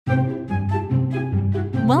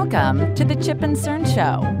Welcome to the Chip and Cern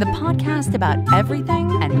Show, the podcast about everything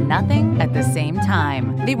and nothing at the same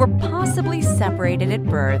time. They were possibly separated at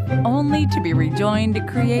birth, only to be rejoined to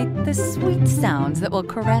create the sweet sounds that will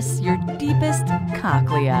caress your deepest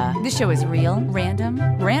cochlea. The show is real, random,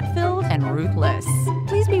 rant-filled, and ruthless.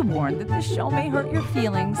 Please be warned that the show may hurt your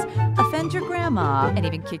feelings, offend your grandma, and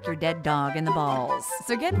even kick your dead dog in the balls.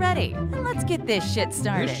 So get ready, and let's get this shit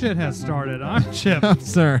started. This shit has started. I'm Chip. I'm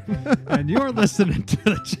Cern. And you're listening to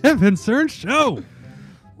the Chip and Cern Show.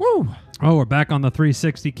 Woo! Oh, we're back on the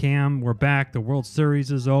 360 cam. We're back. The World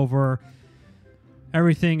Series is over.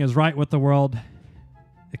 Everything is right with the world,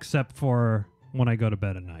 except for when I go to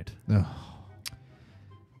bed at night. Oh,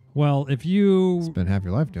 Well, if you... spend half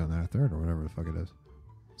your life doing that, a third or whatever the fuck it is.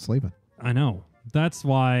 Sleeping. I know. That's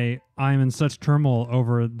why I'm in such turmoil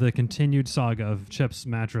over the continued saga of Chip's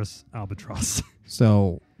mattress albatross.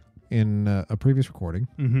 So, in a previous recording,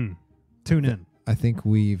 Mm-hmm. Tune in. I think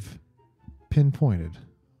we've pinpointed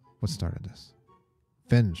what started this.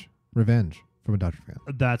 Revenge from a Dodger fan.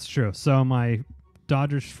 That's true. So my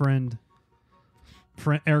Dodgers friend,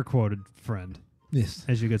 air quoted friend, Yes.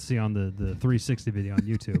 as you could see on the 360 video on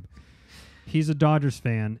YouTube, he's a Dodgers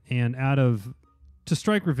fan, and to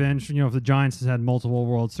strike revenge, if the Giants has had multiple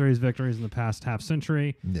World Series victories in the past half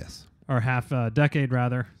century, Yes. or half decade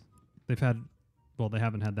rather, they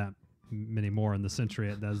haven't had that many more in the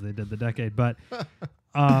century as they did the decade, but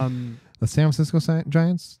The San Francisco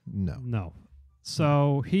Giants? No. no.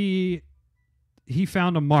 So he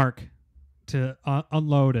found a mark to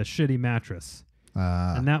unload a shitty mattress,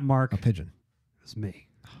 and that mark A pigeon. is me.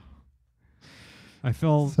 I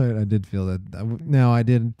feel So I did feel that. Now, I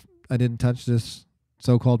didn't touch this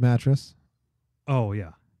so-called mattress. oh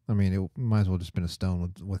yeah. I mean, it might as well just been a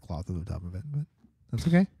stone with cloth over the top of it, but that's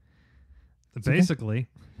okay. Basically,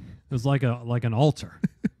 it was like an altar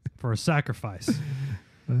for a sacrifice.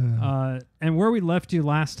 And where we left you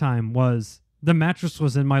last time was the mattress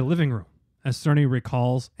was in my living room, as Cerny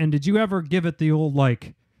recalls. And did you ever give it the old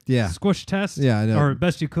Yeah. squish test? Yeah, I did. Or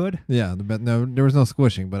best you could? Yeah, but no, there was no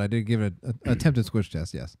squishing, but I did give it an attempted squish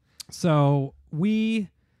test. Yes. So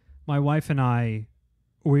my wife and I,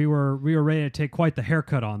 we were ready to take quite the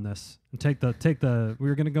haircut on this and we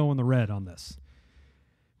were going to go in the red on this.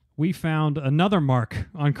 We found another mark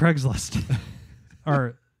on Craigslist,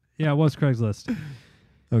 it was Craigslist.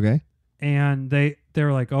 Okay. And they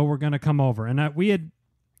were like, "Oh, we're gonna come over." And we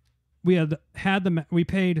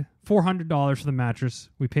paid $400 for the mattress.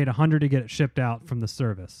 We paid $100 to get it shipped out from the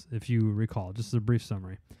service, if you recall. Just a brief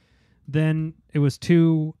summary. Then it was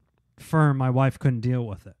too firm. My wife couldn't deal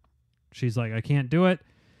with it. She's like, "I can't do it."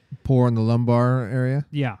 Pour in the lumbar area.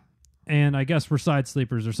 Yeah, and I guess we're side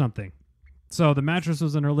sleepers or something. So the mattress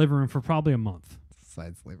was in her living room for probably a month.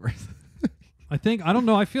 Side sleepers. I don't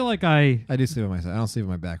know. I feel like I do sleep on my side. I don't sleep on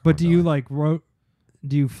my back. But do you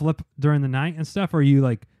do you flip during the night and stuff? Or are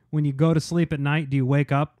you when you go to sleep at night, do you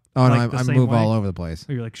wake up? Oh, no, the I same move way? all over the place.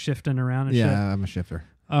 Or you're shifting around and shit? Yeah, I'm a shifter.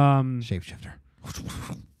 Shapeshifter.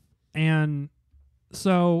 And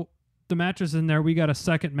so the mattress in there, we got a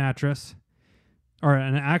second mattress, or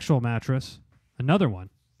an actual mattress, another one.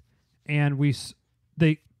 And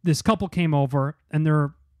this couple came over, and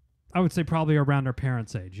they're, I would say, probably around our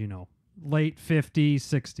parents' age, late 50s,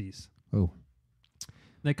 60s. Oh.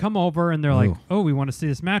 They come over, and they're like, "Oh, we want to see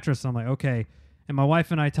this mattress." I'm like, "Okay." And my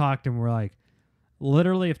wife and I talked, and we're like,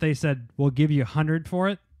 literally, if they said, "We'll give you $100 for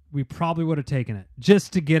it," we probably would have taken it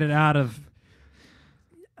just to get it out of.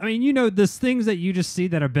 I mean, there's things that you just see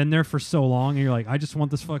that have been there for so long, and you're like, "I just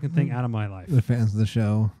want this fucking thing out of my life." The fans of the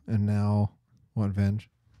show, and now what? Revenge?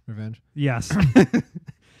 Yes.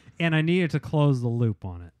 And I needed to close the loop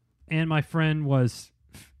on it. And my friend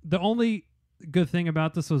the only good thing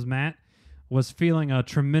about this was Matt was feeling a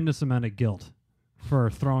tremendous amount of guilt for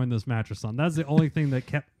throwing this mattress on. That's the only thing that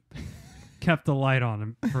kept the light on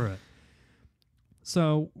him for it.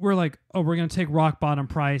 So we're like, "Oh, we're going to take rock bottom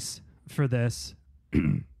price for this."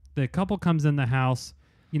 The couple comes in the house.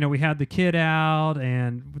 We had the kid out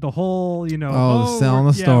and the whole, selling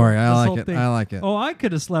the story. I like it. "Oh, I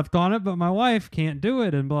could have slept on it, but my wife can't do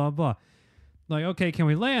it," and blah, blah. Like, "Okay, can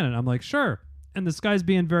we lay on it?" I'm like, "Sure." And this guy's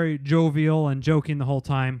being very jovial and joking the whole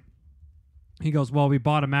time. He goes, "Well, we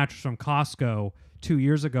bought a mattress from Costco 2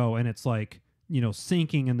 years ago, and it's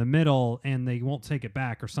sinking in the middle, and they won't take it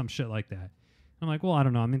back," or some shit like that. I'm like, "Well, I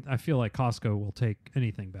don't know. I mean, I feel like Costco will take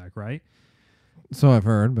anything back, right?" So I've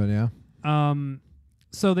heard, but yeah.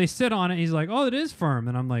 So they sit on it. He's like, "Oh, it is firm."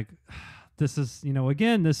 And I'm like, "This is,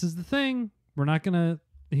 again, this is the thing. We're not going to,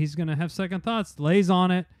 he's going to have second thoughts." Lays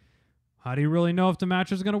on it. how do you really know if the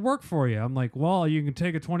mattress is going to work for you? I'm like, well, you can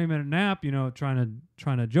take a 20-minute nap, trying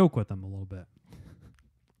to joke with him a little bit.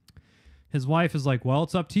 His wife is like, well,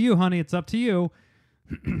 it's up to you, honey. It's up to you.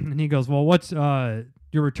 And he goes, well, what's your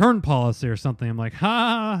return policy or something? I'm like,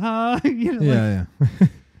 ha, ha. Yeah.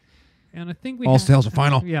 And I think all sales are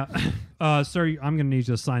final. Yeah. Sir, I'm going to need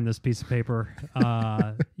you to sign this piece of paper,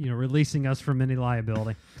 releasing us from any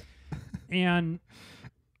liability. And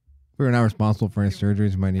we're not responsible for any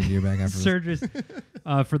surgeries. We might need you back after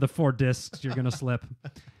surgeries for the 4 discs you're going to slip.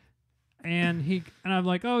 And I'm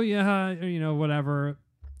like, oh, yeah, whatever.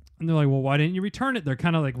 And they're like, well, why didn't you return it? They're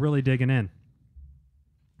kind of like really digging in.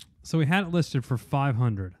 So we had it listed for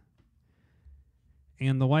 $500.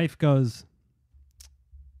 And the wife goes,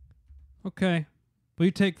 okay, will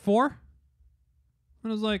you take 4?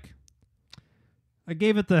 And I was like, I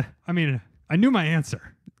knew my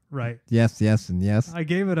answer, right? Yes, and yes. I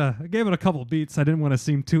gave it a couple beats. I didn't want to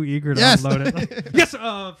seem too eager to yes! unload it. Yes.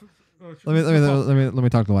 Let me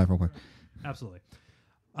talk to the wife real quick. Absolutely.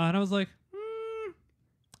 And I was like,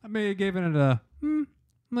 I may have given it a. I'm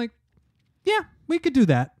like, yeah, we could do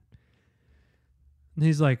that. And I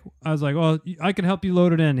was like, well, I can help you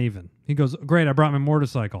load it in even. He goes, great, I brought my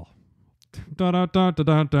motorcycle. Dun, dun, dun, dun,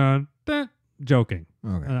 dun, dun, dun. Joking.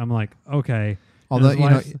 Okay. And I'm like, okay.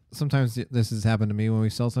 Although, sometimes this has happened to me when we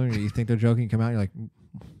sell something. You think they're joking, you come out, you're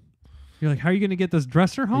like, how are you going to get this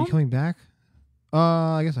dresser home? Are you coming back?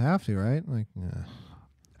 I guess I have to, right? Like, yeah.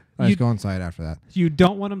 I just go inside after that. You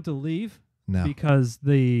don't want them to leave? No. Because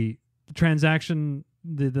the transaction,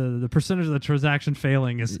 the percentage of the transaction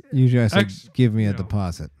failing is... Usually I say, give me a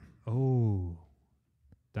deposit. Oh,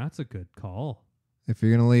 that's a good call. If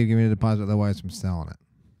you're going to leave, give me a deposit. Otherwise, I'm selling it.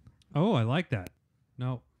 Oh, I like that.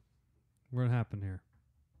 No. What happened here?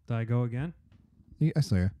 Did I go again? I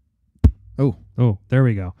saw you. Oh, there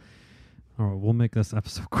we go. All right, we'll make this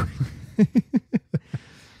episode quick.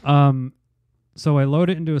 So I load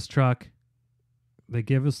it into his truck. They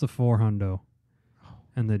give us the $400,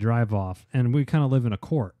 and they drive off. And we kind of live in a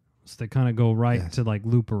court, so they kind of go right to like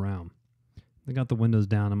loop around. They got the windows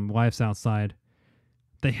down, and my wife's outside.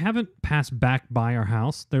 They haven't passed back by our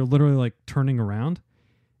house. They're literally like turning around,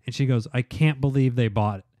 and she goes, "I can't believe they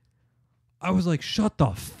bought it." I was like, "Shut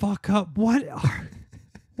the fuck up! What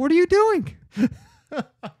are you doing?"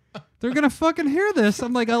 They're gonna fucking hear this.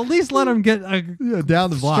 I'm like, at least let them get down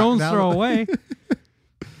the block, stone's throw away.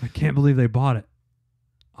 I can't believe they bought it.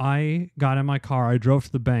 I got in my car. I drove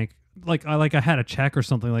to the bank. I had a check or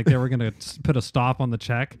something. Like they were gonna put a stop on the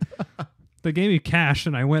check. They gave me cash,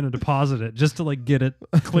 and I went and deposited it just to like get it,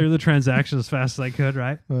 clear the transaction as fast as I could.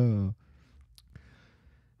 Right. Oh.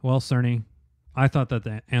 Well, Cerny, I thought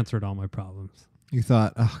that answered all my problems. You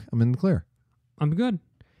thought, I'm in the clear. I'm good.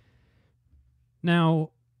 Now,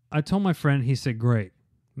 I told my friend, he said, great,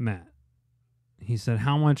 Matt. He said,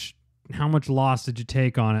 how much loss did you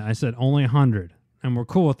take on it? I said, only 100. And we're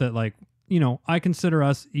cool with it. Like, I consider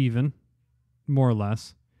us even, more or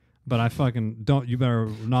less. But I fucking don't, you better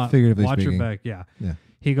not watch your back. Yeah.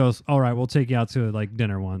 He goes, all right, we'll take you out to like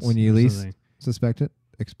dinner once. When you least suspect it,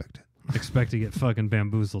 expect it. Expect to get fucking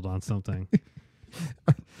bamboozled on something.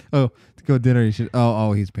 To go dinner, you should,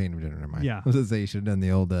 he's paying him dinner. Never mind. Yeah. I was going to say, you should have done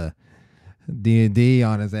the old D&D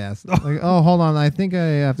on his ass. Like, hold on, I think I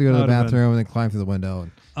have to go to the bathroom and then climb through the window.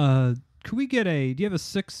 Could we get do you have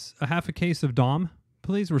a half a case of Dom,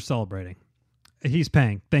 please? We're celebrating. He's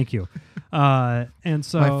paying. Thank you. And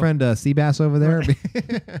so my friend Seabass over there.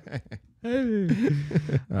 Hey.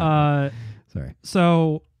 Sorry.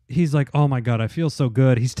 So he's like, oh my God, I feel so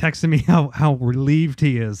good. He's texting me how relieved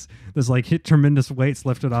he is. There's like tremendous weights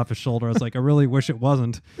lifted off his shoulder. I was like, I really wish it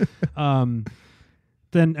wasn't.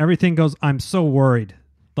 Then everything goes, I'm so worried.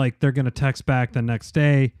 Like they're going to text back the next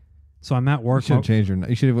day. So I'm at work. You should have changed your.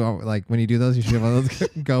 You should have like when you do those. You should have one of those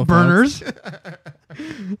go burners,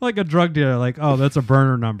 like a drug dealer. Like, oh, that's a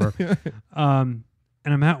burner number. And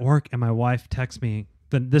I'm at work, and my wife texts me.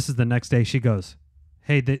 Then this is the next day. She goes,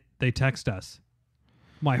 "Hey, they text us."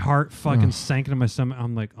 My heart fucking sank into my stomach.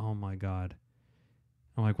 I'm like, oh my God.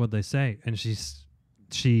 I'm like, what'd they say? And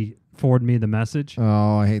she forwarded me the message.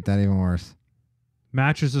 Oh, I hate that even worse.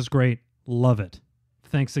 Mattress is great. Love it.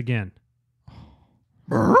 Thanks again.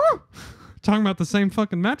 Talking about the same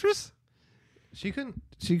fucking mattress? She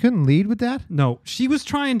couldn't lead with that? No, she was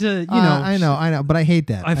trying to, I know, but I hate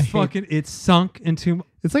that. It sunk into.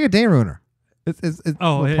 It's like a day ruiner. It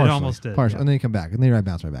almost did. Partially, and then you come back, and then you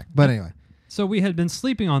bounce right back. But anyway. So we had been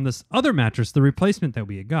sleeping on this other mattress, the replacement that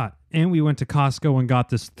we had got, and we went to Costco and got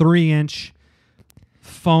this 3-inch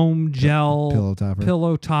foam gel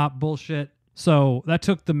pillow top bullshit. So that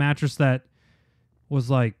took the mattress that was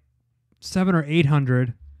like $700 or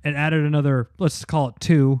 $800 it added another, let's call it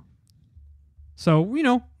 2. So, we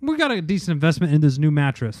got a decent investment in this new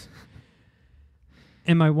mattress.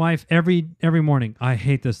 And my wife, every morning, I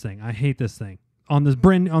hate this thing. On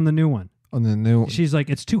the new one. On the new, She's like,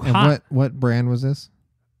 it's too and hot. What brand was this?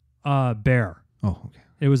 Bear. Oh, okay.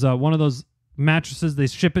 It was one of those mattresses. They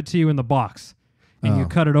ship it to you in the box, and you Oh.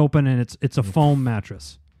 cut it open, and it's a foam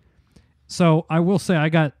mattress. So I will say I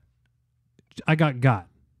got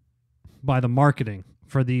by the marketing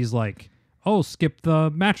for these, like, skip the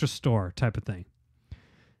mattress store type of thing.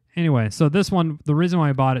 Anyway, so this one, the reason why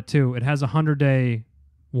I bought it too, it has a 100-day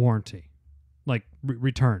warranty, like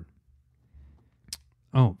return.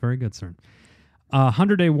 Oh, very good, sir.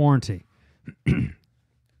 100-day warranty.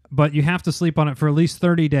 But you have to sleep on it for at least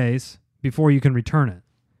 30 days before you can return it.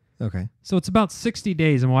 Okay. So it's about 60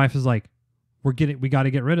 days, and my wife is like, we got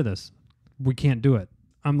to get rid of this. We can't do it.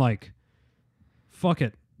 I'm like, fuck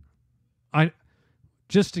it.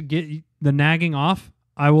 Just to get the nagging off,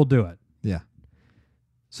 I will do it. Yeah.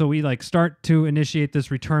 So we start to initiate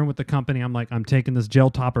this return with the company. I'm like, I'm taking this gel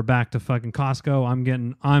topper back to fucking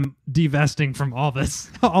Costco. I'm divesting from all this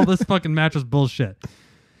fucking mattress bullshit.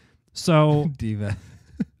 So Diva.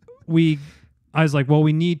 I was like, well,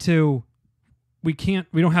 we don't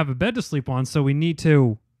have a bed to sleep on, so we need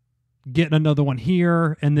to get another one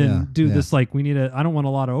here and then do this. I don't want a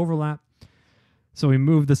lot of overlap. So we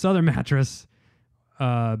moved this other mattress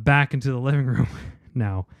back into the living room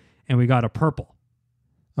now, and we got a purple.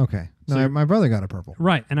 Okay. No, So my brother got a purple.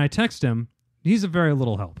 Right, and I text him. He's a very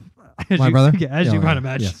little help. My brother? Yeah, as you might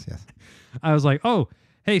imagine. Yes. I was like, oh,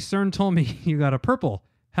 hey, CERN told me you got a purple.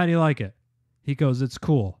 How do you like it? He goes, it's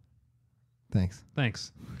cool. Thanks.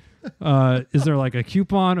 Is there like a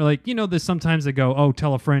coupon or there's sometimes they go, oh,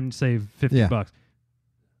 tell a friend, save $50.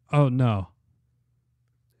 Oh, no.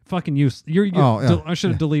 Fucking use. I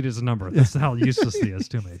should have deleted his number. That's how useless he is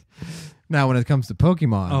to me. Now, when it comes to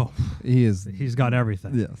Pokemon, he's got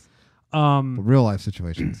everything. Yes. Real life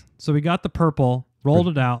situations. So we got the purple, rolled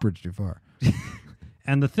it out. Bridge too far.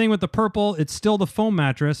 And the thing with the purple, it's still the foam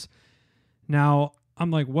mattress. Now,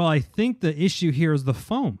 I'm like, well, I think the issue here is the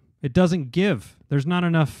foam. It doesn't give. There's not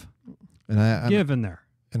enough give in there.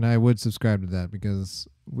 And I would subscribe to that because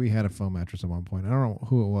we had a foam mattress at one point. I don't know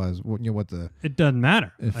who it was. It doesn't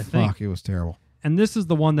matter. I think it was terrible. And this is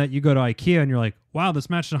the one that you go to IKEA and you're like, wow, this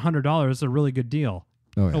match is $100. It's a really good deal.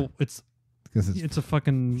 Oh, yeah. It's a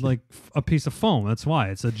fucking a piece of foam. That's why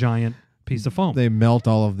it's a giant piece of foam. They melt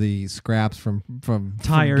all of the scraps from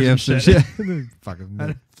tires gifts and shit.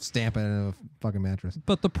 fucking stamp it in a fucking mattress.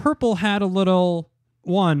 But the purple had a little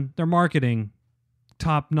one. Their marketing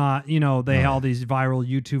top knot. They all these viral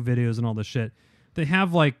YouTube videos and all this shit. They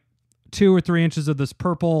have 2 or 3 inches of this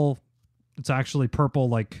purple. It's actually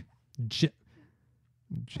purple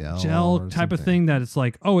gel type of thing that it's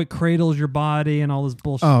it cradles your body and all this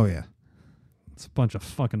bullshit. Oh yeah, it's a bunch of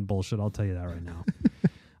fucking bullshit. I'll tell you that right now.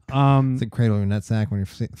 It's like cradle your nutsack when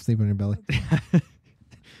you're sleeping on your belly.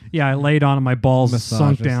 Yeah, I laid on and my balls Massages.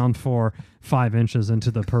 sunk down for 5 inches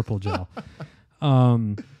into the purple gel.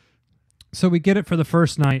 So we get it for the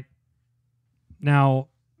first night. Now,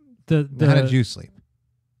 How did you sleep?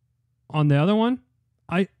 On the other one,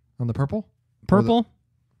 On the purple? purple,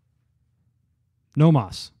 no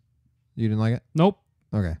moss. You didn't like it? Nope,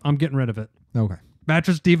 Okay. I'm getting rid of it. Okay.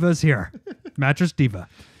 Mattress Diva is here. Mattress Diva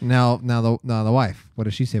Now the wife. What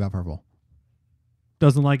does she say about purple?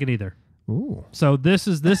 doesn't like it either. Ooh. So this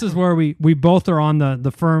is where we both are on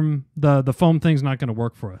the foam thing's not going to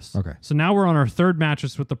work for us. Okay. So now we're on our third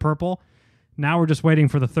mattress with the purple. Now we're just waiting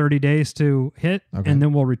for the 30 days to hit, and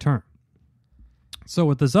then we'll return. So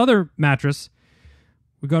with this other mattress,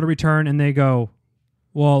 we go to return, and they go,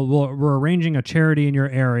 well, we're arranging a charity in your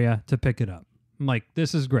area to pick it up. I'm like,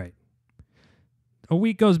 this is great. A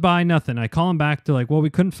week goes by, nothing. I call them back. They're like, well, we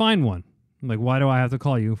couldn't find one. I'm like, why do I have to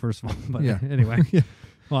call you, first of all? But anyway. Yeah.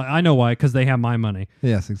 Well, I know why, because they have my money.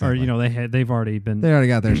 Yes, exactly. Or, they've already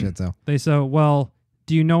got their shit, so. They say, well,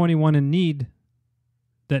 do you know anyone in need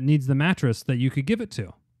that needs the mattress that you could give it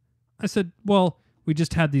to? I said, well, we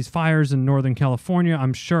just had these fires in Northern California.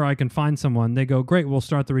 I'm sure I can find someone. They go, great, we'll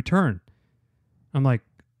start the return. I'm like,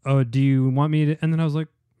 oh, do you want me to? And then I was like,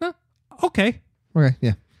 okay. Okay,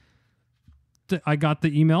 yeah. I got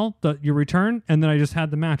the email, your return, and then I just had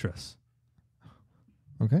the mattress.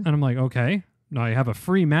 Okay. And I'm like, okay, now I have a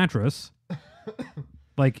free mattress.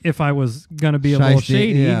 If I was going to be a little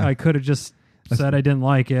shady, I could have just said I didn't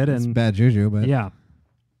like it. It's bad juju, but. Yeah.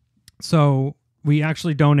 So we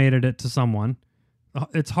actually donated it to someone.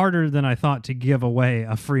 It's harder than I thought to give away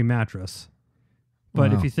a free mattress.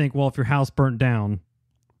 But if you think, well, if your house burnt down,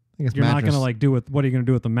 I guess You're not mattress- gonna like do with what are you gonna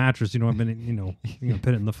do with the mattress? You know, you're gonna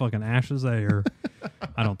put it in the fucking ashes there.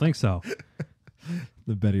 I don't think so.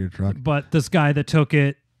 the bed of your truck. But this guy that took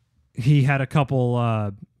it, he had a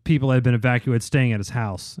couple people that had been evacuated staying at his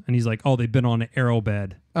house, and he's like, "Oh, they've been on an arrow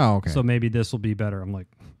bed, Oh, okay. so maybe this will be better." I'm like,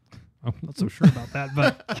 I'm not so sure about that,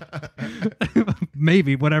 but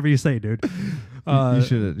maybe whatever you say, dude. You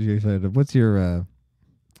should. What's your?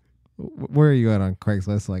 Where are you at on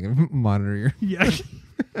Craigslist? So I can monitor your. Yeah.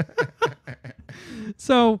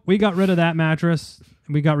 So we got rid of that mattress.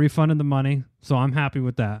 We got refunded the money, so I'm happy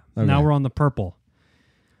with that. Okay. Now we're on the purple.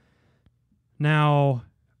 Now,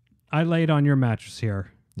 I laid on your mattress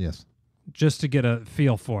here Yes. just to get a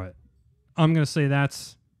feel for it. I'm going to say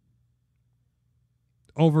that's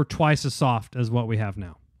over twice as soft as what we have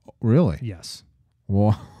now. Really? Yes.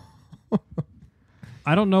 Whoa.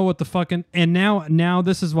 I don't know what the fucking... And now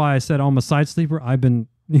this is why I said I'm a side sleeper. I've been...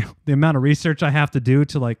 the amount of research I have to do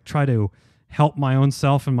to like try to help my own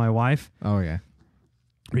self and my wife. Oh yeah.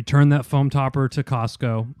 Return that foam topper to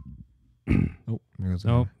Costco. Oh, there goes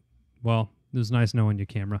Oh, well, it was nice knowing you,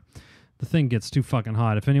 camera. The thing gets too fucking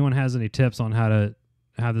hot. If anyone has any tips on how to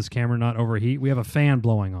have this camera not overheat, we have a fan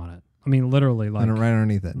blowing on it. I mean, literally, like and right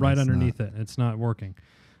underneath it. right It's underneath not- it. It's not working.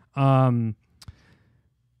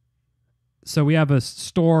 So we have a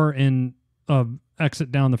store in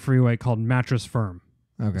exit down the freeway called Mattress Firm.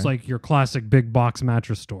 Okay. It's like your classic big box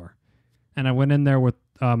mattress store. And I went in there with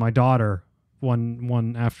my daughter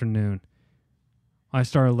one afternoon. I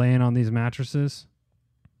started laying on these mattresses.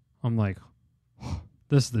 I'm like,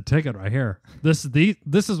 this is the ticket right here. This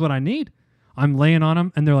is what I need. I'm laying on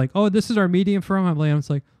them, and they're like, oh, this is our medium firm. I'm laying on. It's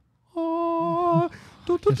like, oh.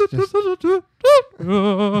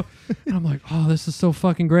 And I'm like, oh, this is so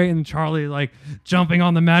fucking great. And Charlie like jumping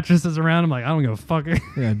on the mattresses around. I'm like, I don't give a fuck.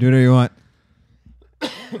 yeah, do whatever you want.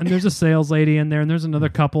 And there's a sales lady in there, and there's another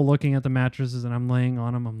couple looking at the mattresses, and I'm laying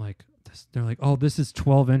on them. I'm like, they're like, oh, this is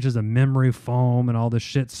 12 inches of memory foam and all this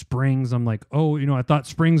shit, springs. I'm like, oh, I thought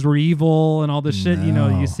springs were evil and all this shit,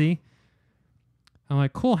 No. you see? I'm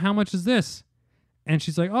like, cool, how much is this? And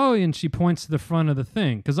she's like, oh, and she points to the front of the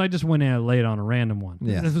thing, because I just went in and laid on a random one.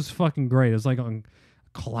 Yeah. This was fucking great. It was like on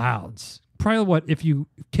clouds. Probably what, if you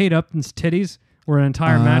Kate Upton's titties were an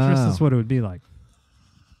entire mattress, that's what it would be like.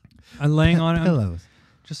 I'm laying on it. Pillows.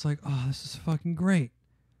 Just like, oh, this is fucking great.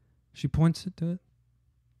 She points it to it.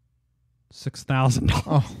 $6,000.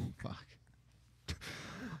 Oh fuck.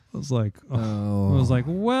 I was like, Oh. I was like,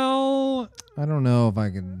 well, I don't know if I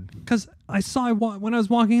can. because I saw when I was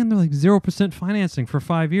walking in, they're like 0% financing for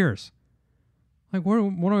 5 years. Like, what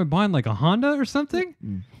am I buying? Like a Honda or something?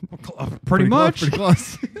 Pretty much. Pretty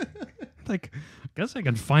close. Like, I guess I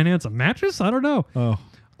can finance a mattress. I don't know. oh.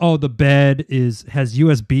 Oh, the bed has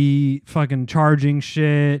USB fucking charging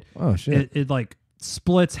shit. Oh shit. It like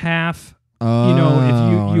splits half. Oh, If you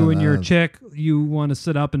one and of your those. chick, you want to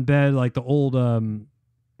sit up in bed like the old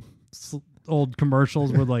old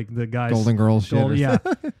commercials with like the guys Golden Girls shit. Gold- or yeah.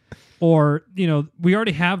 something. Or we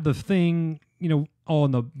already have the thing, and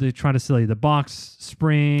they try to sell you the box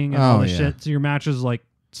spring and all Oh, this yeah. shit. So your mattress is like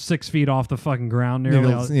 6 feet off the fucking ground Need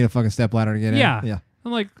nearly. a fucking step ladder to get Yeah. in. Yeah.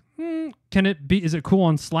 I'm like, can it be? Is it cool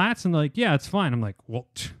on slats? And they're like, yeah, it's fine. I'm like, well,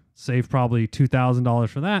 save probably $2,000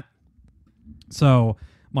 for that. So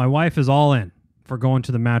my wife is all in for going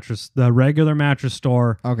to the regular mattress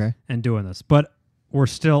store Okay. and doing this. But we're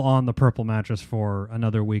still on the purple mattress for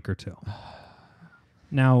another week or two.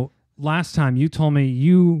 Now, last time you told me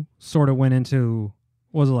you sort of went into,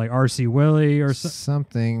 was it like RC Willie or something?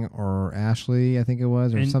 Something, or Ashley, I think it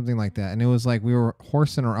was, or And- something like that. And it was like we were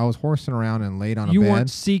horsing, or I was horsing around and laid on a You bed. weren't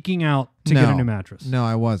seeking out to get a new mattress. No,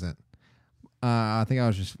 I wasn't. I think I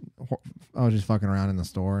was just fucking around in the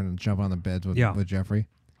store and jumping on the beds with Jeffrey.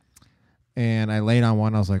 And I laid on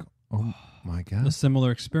one. I was like, oh my god, A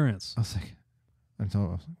similar experience. I was like,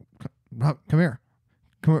 Rob, come here.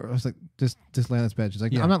 I was like, just lay on this bed. She's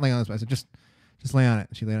like, Yeah. I'm not laying on this bed. I said, just lay on it.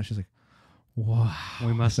 And she laid on it. She's like, wow.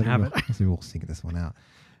 We must I said, have we'll, it. I said, we'll sink this one out.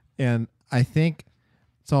 And I think,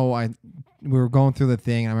 we were going through the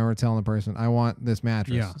thing, and I remember telling the person, I want this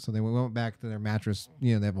mattress. Yeah. So they went back to their mattress. They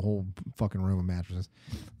have a whole fucking room of mattresses.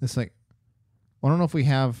 It's like, well, I don't know if we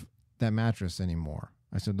have that mattress anymore.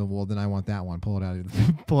 I said, well, then I want that one. Pull it out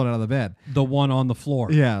of the bed. The one on the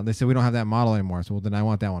floor. Yeah, they said we don't have that model anymore. So, well, then I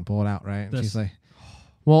want that one. Pull it out, right? And This- she's like,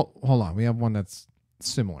 well, hold on. We have one that's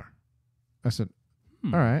similar. I said,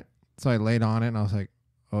 all right. So I laid on it, and I was like,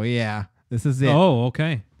 oh, yeah, this is it. Oh,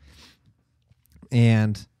 okay.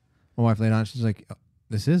 And my wife laid on it. She's like, oh,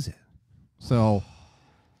 this is it. So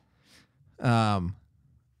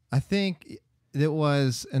I think it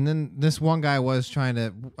was, and then this one guy was trying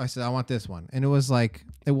to, I said, I want this one. And it was like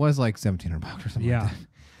It was like $1,700 or something. Yeah. Like that.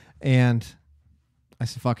 And I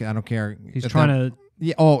said, "Fuck it, I don't care." He's trying to.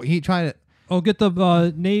 Yeah. Oh, he tried it. Oh, get the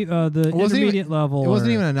intermediate level. It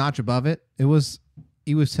wasn't even a notch above it. It was.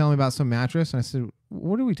 He was telling me about some mattress, and I said,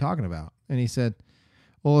 "What are we talking about?" And he said,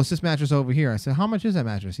 "Well, it's this mattress over here." I said, "How much is that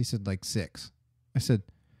mattress?" He said, "Like $6." I said,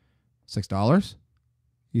 $6?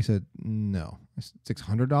 He said, "No." I said,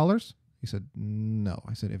 $600? He said, "No."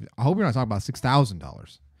 I said, "I hope you're not talking about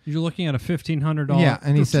 $6,000." You're looking at a $1,500. Yeah,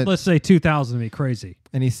 and he said, let's say $2,000 to be crazy.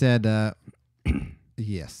 And he said,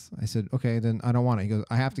 yes. I said, "Okay, then I don't want it." He goes,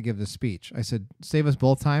 "I have to give this speech." I said, "Save us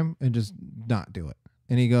both time and just not do it."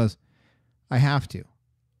 And he goes, "I have to."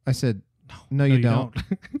 I said, No, you don't.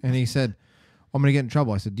 And he said, "I'm going to get in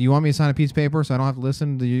trouble." I said, "Do you want me to sign a piece of paper so I don't have to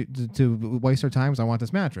listen to you to waste our time? Because I want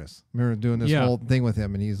this mattress." I remember doing this whole thing with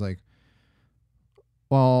him, and he's like,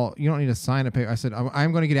 "Well, you don't need to sign a paper." I said,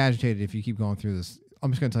 I'm going to get agitated if you keep going through this.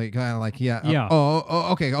 I'm just going to tell you, kind of like, yeah.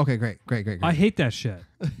 Okay, great. I hate that shit.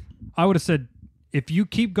 I would have said, if you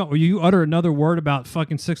keep going, you utter another word about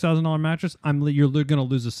fucking $6,000 mattress, you're going to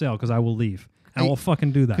lose a sale because I will leave. I will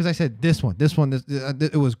fucking do that. Because I said, this one,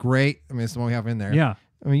 it was great. I mean, it's the one we have in there. Yeah.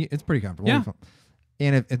 I mean, it's pretty comfortable. Yeah.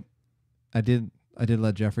 And I did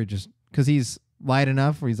let Jeffrey just, because he's light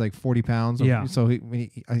enough where he's like 40 pounds. Yeah. So I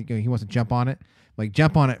think he wants to jump on it. Like,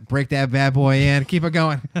 jump on it, break that bad boy in, keep it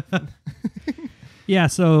going. Yeah.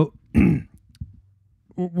 So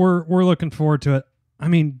we're looking forward to it. I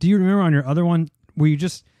mean, do you remember on your other one where you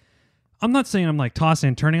just, I'm not saying I'm like tossing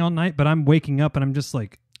and turning all night, but I'm waking up and I'm just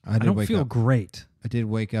like, I don't feel great. I did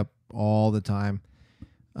wake up all the time.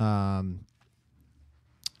 I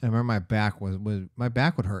remember my back would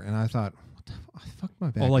hurt, and I thought, what the fuck my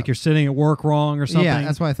back? Oh, like you're sitting at work wrong or something? Yeah,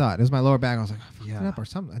 that's what I thought. It was my lower back. I was like, I fucked it up or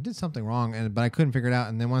something. I did something wrong, but I couldn't figure it out.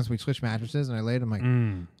 And then once we switched mattresses and I laid, I'm like,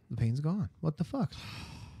 the pain's gone. What the fuck?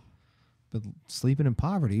 But sleeping in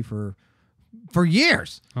poverty for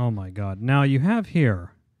years. Oh my God! Now you have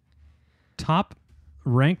here top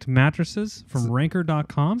ranked mattresses from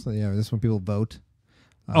ranker.com. So yeah, this is when people vote.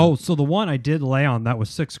 So the one I did lay on that was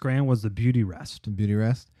 $6,000 was the Beauty Rest. Beauty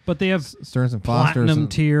Rest. But they have Stearns and Foster's platinum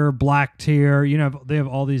tier, black tier. You know, they have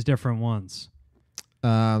all these different ones.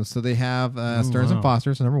 So they have Stearns and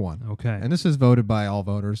Foster's number one. Okay. And this is voted by all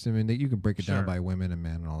voters. I mean, you can break it down by women and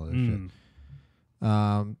men and all this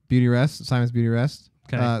shit. Beauty Rest, Simon's Beauty Rest.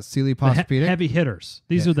 Okay. Sealy Posturepedic. Heavy hitters.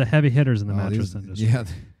 These are the heavy hitters in the mattress industry. Yeah.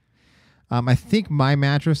 I think my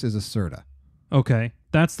mattress is a Serta. Okay.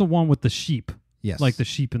 That's the one with the sheep. Yes. Like the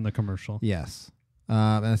sheep in the commercial. Yes.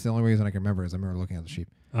 And that's the only reason I can remember is I remember looking at the sheep.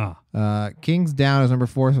 Ah. King's Down is number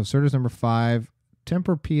 4, so Serta's number 5.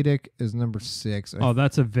 Tempur-Pedic is number 6. Oh,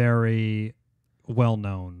 that's a very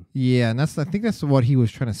well-known. Yeah, and I think that's what he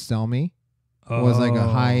was trying to sell me. Was like a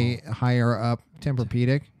higher up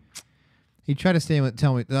Tempur-Pedic. He tried to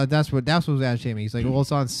tell me that's what was agitating me. He's like, "Well,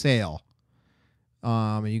 it's on sale.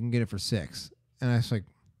 And you can get it for $6." And I was like,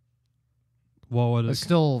 it's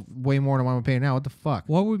still way more than what I'm paying now. What the fuck?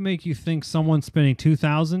 What would make you think someone spending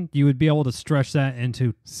 $2,000, you would be able to stretch that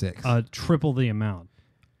into $6, triple the amount?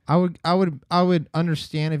 I would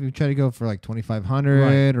understand if you try to go for like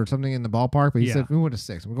 $2,500 or something in the ballpark, but he said we went to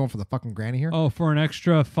 $6. We're going for the fucking granny here. Oh, for an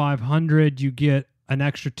extra $500, you get an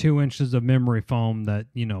extra 2 inches of memory foam that,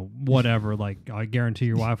 whatever. Like, I guarantee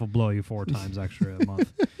your wife will blow you 4 times extra a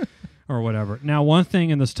month or whatever. Now, one thing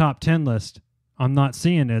in this top 10 list, I'm not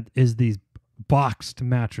seeing it, is these boxed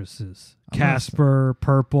mattresses. Casper,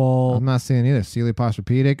 Purple. I'm not seeing either. Sealy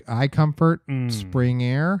Posturepedic, Eye Comfort, Spring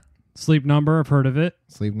Air. Sleep Number, I've heard of it.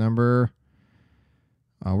 Sleep Number.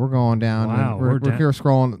 We're going down. Wow, we're here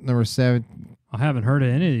scrolling number 7. I haven't heard of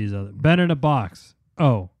any of these other. Bed in a Box.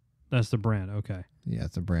 Oh, that's the brand. Okay. Yeah,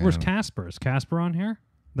 it's a brand. Where's Casper? Is Casper on here?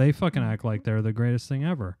 They fucking act like they're the greatest thing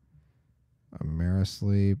ever.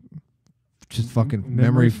 Amerisleep. Just fucking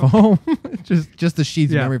memory foam. just the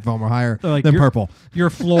sheets of memory foam are higher than Purple. Your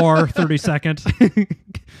floor, 32nd.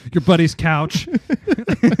 Your buddy's couch.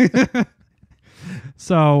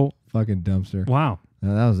 So fucking dumpster. Wow.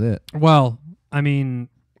 No, that was it. Well, I mean,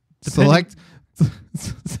 select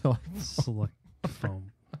foam.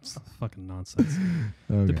 It's fucking nonsense.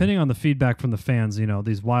 Okay. Depending on the feedback from the fans,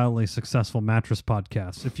 these wildly successful mattress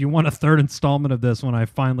podcasts. If you want a third installment of this when I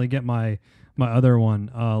finally get my other one,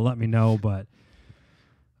 let me know. But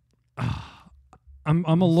I'm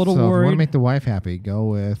a little worried. If you want to make the wife happy, go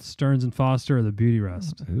with Stearns and Foster or the Beauty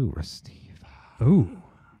Rest. Ooh, Restiva. Ooh.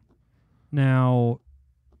 Now,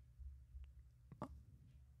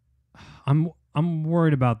 I'm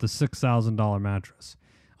worried about the $6,000 mattress.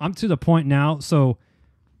 I'm to the point now, so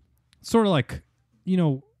sort of like,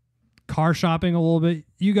 car shopping a little bit.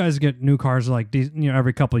 You guys get new cars like these,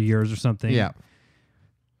 every couple of years or something. Yeah.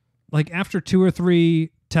 like after 2 or 3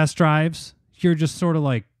 test drives, you're just sort of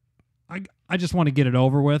like, I just want to get it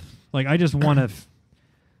over with. Like I just want to.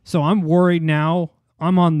 So I'm worried now.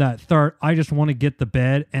 I'm on that third. I just want to get the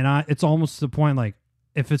bed, and it's almost to the point like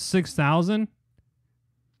if it's $6,000.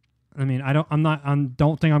 I mean, I don't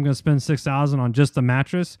think I'm going to spend $6,000 on just the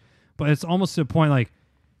mattress, but it's almost to the point like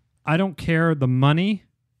I don't care the money.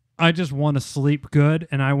 I just want to sleep good,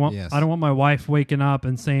 and I don't want my wife waking up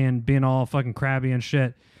and being all fucking crabby and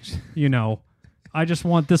shit. You know, I just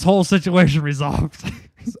want this whole situation resolved.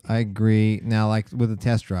 I agree. Now, like with the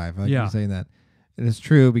test drive, Yeah. you're saying that. It is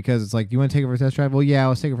true because it's like, you want to take it for a test drive? Well, yeah,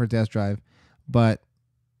 let's take it for a test drive, but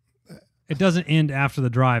it doesn't end after the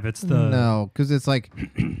drive. It's the no, because it's like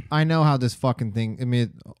I know how this fucking thing. I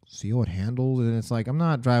mean, see how it handles, and it's like I'm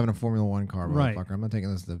not driving a Formula One car, Right. motherfucker. I'm not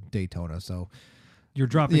taking this to Daytona, so you're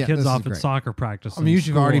dropping Yeah, kids this off is at great. soccer practice. I'm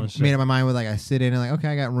usually already and shit. made up my mind with like I sit in and like, okay,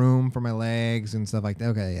 I got room for my legs and stuff like that.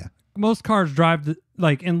 Okay, yeah. Most cars drive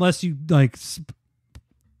like unless you like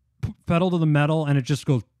pedal to the metal and it just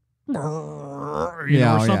goes. You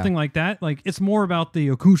know, or something like that. Like it's more about the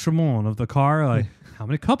accoutrement of the car. Like how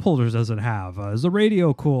many cup holders does it have? Is the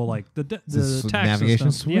radio cool? Like the tax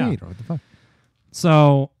navigation system. suite. Yeah. Or what the fuck?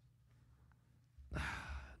 So,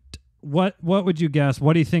 what would you guess?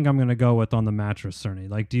 What do you think I'm going to go with on the mattress, Cerny?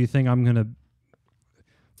 Like, do you think I'm going to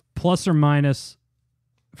plus or minus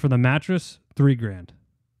for the mattress $3,000?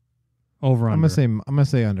 Over under. I'm gonna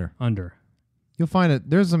say under. Under. You'll find it.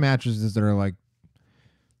 There's some mattresses that are like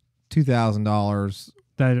 $2,000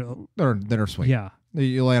 that are sweet. Yeah.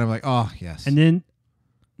 You lay on them like, oh yes. And then,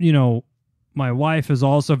 you know, my wife is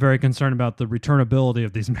also very concerned about the returnability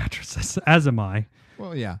of these mattresses, as am I.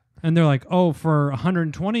 Well, yeah. And they're like, oh, for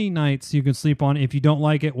 120 nights you can sleep on. If you don't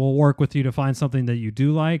like it, we'll work with you to find something that you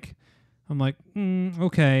do like. I'm like,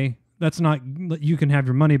 okay, that's not. You can have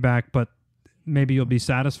your money back, but maybe you'll be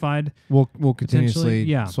satisfied. We'll continuously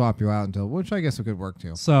yeah. swap you out until, which I guess it could work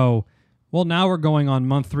too. So, well, now we're going on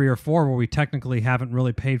month 3 or 4 where we technically haven't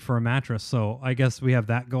really paid for a mattress. So I guess we have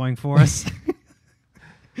that going for us.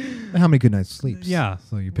 How many good nights sleeps? Yeah.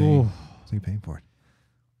 So you're paying. So you're paying for it.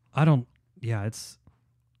 I don't. Yeah,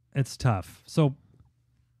 it's tough. So,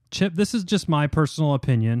 Chip, this is just my personal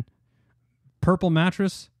opinion. Purple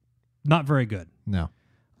mattress, not very good. No.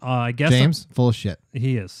 I guess James, full of shit.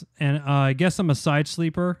 he is, and I guess I'm a side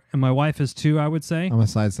sleeper, and my wife is too. I would say. I'm a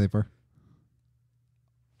side sleeper.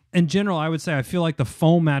 In general, I would say I feel like the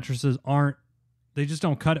foam mattresses aren't. They just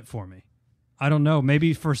don't cut it for me. I don't know.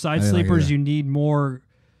 Maybe for side I didn't like sleepers, either. you need more.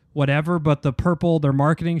 Whatever, but the purple, their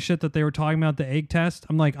marketing shit that they were talking about, the egg test.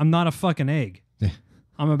 I'm like, I'm not a fucking egg. Yeah.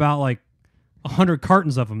 I'm about like 100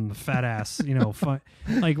 cartons of them, the fat ass, you know.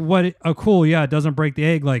 Like what? Oh, cool. Yeah, it doesn't break the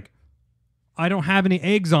egg. Like I don't have any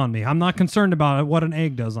eggs on me. I'm not concerned about what an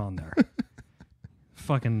egg does on there.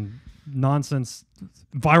 Fucking nonsense,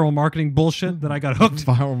 viral marketing bullshit that I got hooked.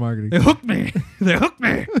 Viral marketing. They hooked me. They hooked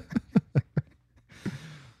me.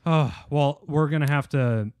 Oh well, we're gonna have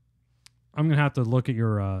to. I'm gonna have to look at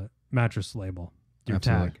your mattress label, your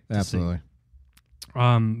tag. to Absolutely. see.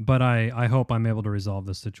 But I hope I'm able to resolve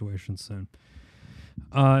this situation soon.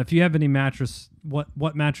 If you have any mattress,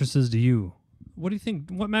 what mattresses do you? What do you think?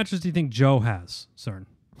 What mattress do you think Joe has, CERN?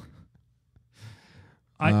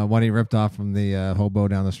 One he ripped off from the hobo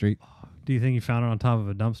down the street. Do you think he found it on top of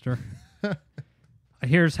a dumpster?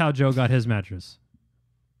 Here's how Joe got his mattress.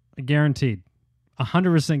 Guaranteed.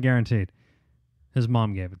 100% guaranteed. His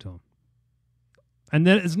mom gave it to him. And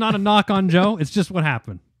then it's not a knock on Joe. It's just what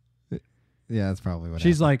happened. Yeah, that's probably what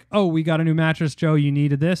She's happened. like, oh, we got a new mattress, Joe. You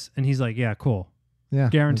needed this? And he's like, yeah, cool. Yeah,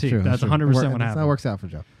 guaranteed. That's That's true. 100% what That happened. works out for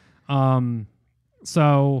Joe.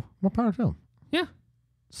 So, More power to him. yeah.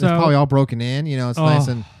 So it's probably all broken in. You know, it's nice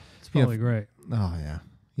and. It's probably great. Oh yeah,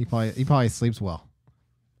 he probably sleeps well.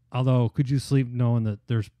 Although, could you sleep knowing that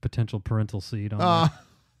there's potential parental seed on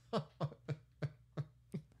there?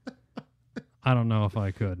 I don't know if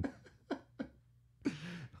I could.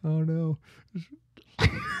 Oh no.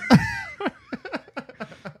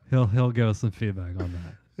 He'll give us some feedback on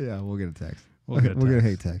that. Yeah, we'll get a text. We'll get a we'll get a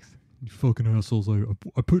hate text. text. You fucking assholes!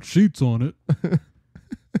 I put sheets on it. Dick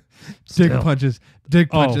Still. punches. Dick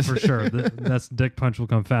Oh, punches. for sure. That's Dick Punch will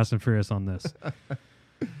come fast and furious on this.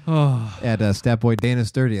 Oh, At Stat Boy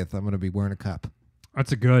Dana's 30th, I'm going to be wearing a cup.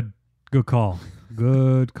 that's a good call.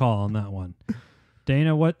 Good call on that one.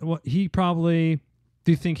 Dana, what he probably,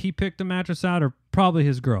 do you think he picked the mattress out or probably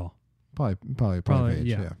his girl? Probably Paige.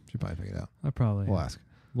 yeah. Yeah, she probably figured it out. I probably. We'll ask.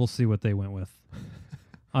 We'll see what they went with.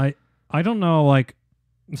 I don't know. Like,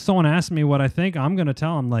 if someone asks me what I think, I'm gonna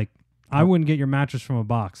tell them like I wouldn't get your mattress from a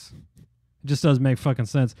box. It just doesn't make fucking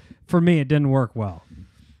sense. For me, it didn't work well.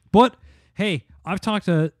 But hey, I've talked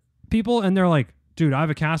to people, and they're like, dude, I have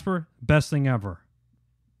a Casper, best thing ever.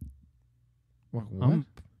 What? I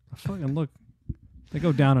fucking look. They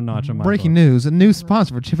go down a notch on my Breaking book. news. A new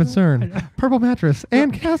sponsor for Chip and Cern. Purple Mattress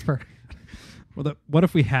and Casper. Well, what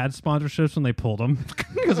if we had sponsorships when they pulled them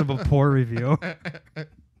because of a poor review?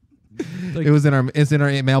 Like, It's in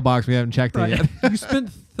our mailbox. We haven't checked it yet. You spent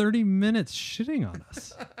 30 minutes shitting on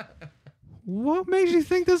us. What makes you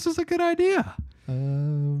think this is a good idea? We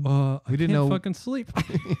I didn't can't know. fucking sleep.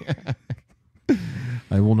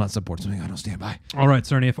 I will not support something I don't stand by. All right,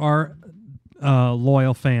 Cerny, if our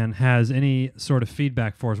loyal fan has any sort of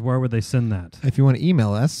feedback for us, where would they send that? If you want to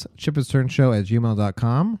email us,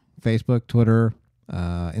 chipandcernshow@gmail.com, Facebook, Twitter,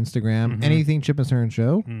 Instagram, anything Chip and Cern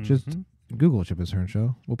Show. Just Google Chip and Cern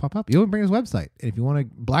Show. Will pop up. You'll bring his website. If you want a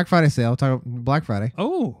Black Friday sale, talk about Black Friday.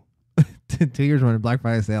 Oh. 2 years running Black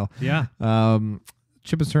Friday sale. Yeah.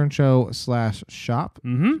 Chip and Cern Show /shop.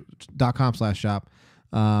 .com/shop.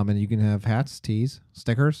 And you can have hats, tees,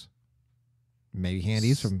 stickers, maybe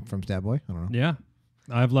handies from Stab Boy. I don't know. Yeah.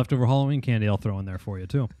 I have leftover Halloween candy I'll throw in there for you,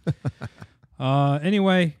 too.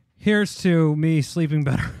 Anyway, here's to me sleeping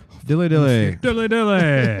better. Dilly dilly. Dilly dilly.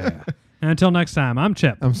 And until next time, I'm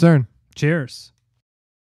Chip. I'm Cern. Cheers.